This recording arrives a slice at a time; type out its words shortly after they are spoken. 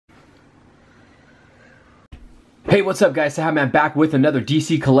Hey, what's up guys, cejaman back with another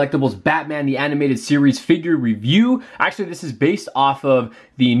DC Collectibles Batman the Animated Series figure review. Actually, this is based off of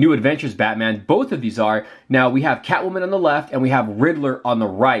the New Adventures Batman. Both of these are. Now, we have Catwoman on the left and we have Riddler on the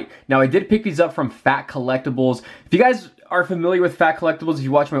right. Now, I did pick these up from Fat Collectibles. If you guys are familiar with Fat Collectibles, if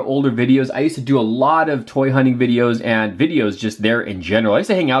you watch my older videos, I used to do a lot of toy hunting videos and videos just there in general. I used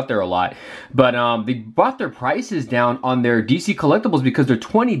to hang out there a lot. But they brought their prices down on their DC Collectibles because they're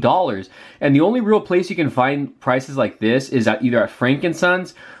 $20. And the only real place you can find prices like this is either at Frank &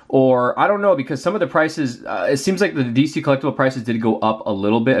 Sons or, I don't know, because some of the prices, it seems like the DC collectible prices did go up a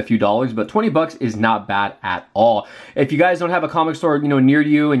little bit, a few dollars, but 20 bucks is not bad at all. If you guys don't have a comic store, near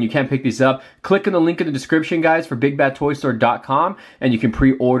you and you can't pick these up, click on the link in the description, guys, for bigbadtoystore.com, and you can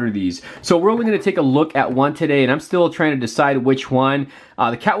pre-order these. So we're only going to take a look at one today, and I'm still trying to decide which one.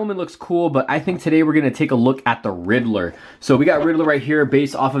 The Catwoman looks cool, but I think today we're going to take a look at the Riddler. So we got Riddler right here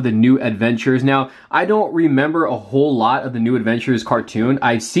based off of the New Adventures. Now, I don't remember a whole lot of the New Adventures cartoon.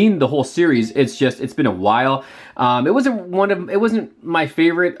 I've seen the whole series. It's been a while. It wasn't my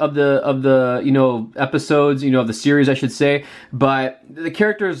favorite of the episodes, of the series, I should say, but the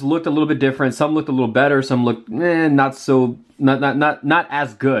characters looked a little bit different. Some looked a little better, some looked not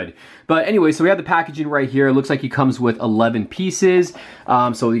as good. But anyway, so we have the packaging right here. It looks like he comes with 11 pieces.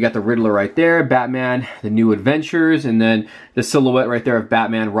 So you got the Riddler right there, Batman, the New Adventures, and then the silhouette right there of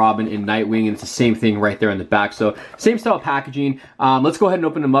Batman, Robin, and Nightwing, and it's the same thing right there in the back. So same style packaging. Let's go ahead and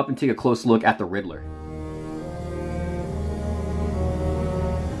open them up and take a close look at the Riddler.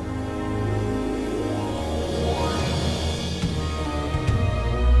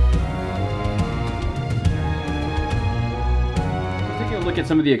 Look at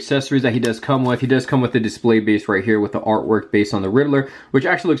some of the accessories that he does come with. He does come with the display base right here with the artwork based on the Riddler, which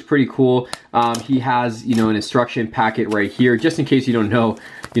actually looks pretty cool. He has, an instruction packet right here, just in case you don't know,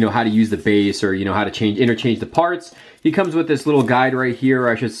 how to use the base or, how to interchange the parts. He comes with this little guide right here, or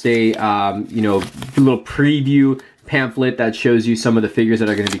I should say, a little preview pamphlet that shows you some of the figures that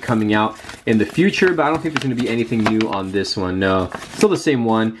are going to be coming out in the future, but I don't think there's going to be anything new on this one. No, still the same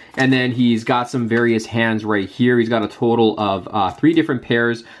one. And then he's got some various hands right here. He's got a total of 3 different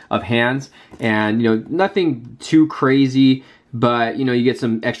pairs of hands, and nothing too crazy, but you get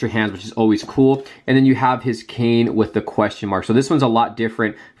some extra hands, which is always cool. And then you have his cane with the question mark. So this one's a lot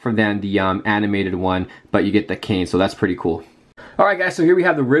different than the animated one, but you get the cane, so that's pretty cool. Alright guys, so here we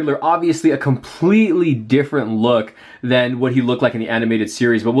have the Riddler. Obviously a completely different look than what he looked like in the animated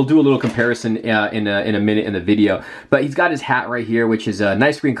series, but we'll do a little comparison in a minute in the video. But he's got his hat right here, which is a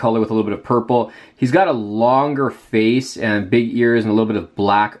nice green color with a little bit of purple. He's got a longer face and big ears and a little bit of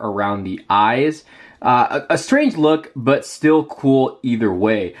black around the eyes. A strange look, but still cool either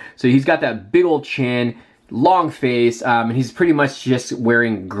way. So he's got that big old chin, long face, and he's pretty much just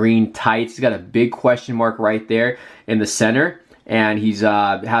wearing green tights. He's got a big question mark right there in the center. And he's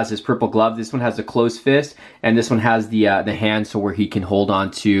has his purple glove. This one has a closed fist, and this one has the hand, so where he can hold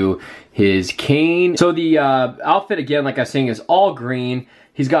on to his cane. So the outfit, again, like I was saying, is all green.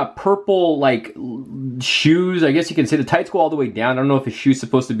 He's got purple, like, shoes. I guess you can say the tights go all the way down. I don't know if his shoe's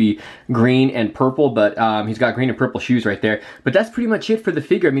supposed to be green and purple, but he's got green and purple shoes right there. But that's pretty much it for the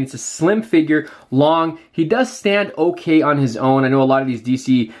figure. I mean, it's a slim figure, long. He does stand okay on his own. I know a lot of these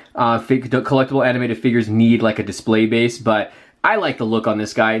DC collectible animated figures need, like, a display base, but I like the look on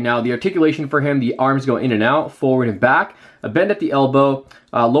this guy. Now, the articulation for him, the arms go in and out, forward and back, a bend at the elbow,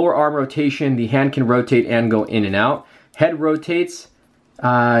 lower arm rotation, the hand can rotate and go in and out. Head rotates.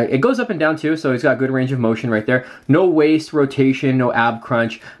 It goes up and down too, so he's got good range of motion right there. No waist rotation, no ab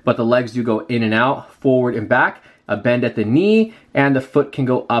crunch, but the legs do go in and out, forward and back. A bend at the knee, and the foot can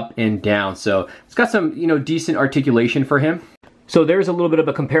go up and down. So it's got some, decent articulation for him. So there's a little bit of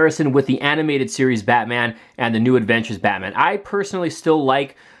a comparison with the animated series Batman and the New Adventures Batman. I personally still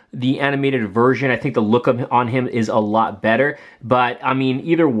like the animated version. I think the look on him is a lot better. But I mean,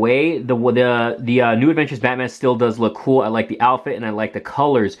 either way, the New Adventures Batman still does look cool. I like the outfit and I like the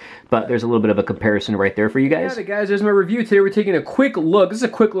colors, but there's a little bit of a comparison right there for you guys. Yeah, guys, there's my review. Today we're taking a quick look. This is a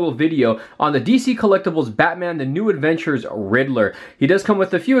quick little video on the DC Collectibles Batman, the New Adventures Riddler. He does come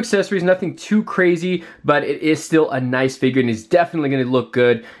with a few accessories, nothing too crazy, but it is still a nice figure, and he's definitely going to look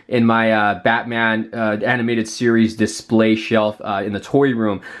good in my Batman animated series display shelf in the toy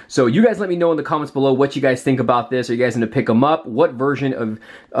room. So you guys let me know in the comments below what you guys think about this. Are you guys going to pick them up? What version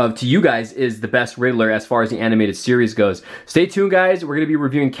of to you guys is the best Riddler as far as the animated series goes? Stay tuned, guys. We're going to be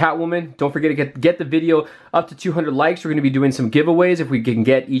reviewing Catwoman. Don't forget to get the video up to 200 likes. We're going to be doing some giveaways if we can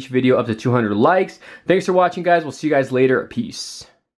get each video up to 200 likes. Thanks for watching, guys. We'll see you guys later. Peace.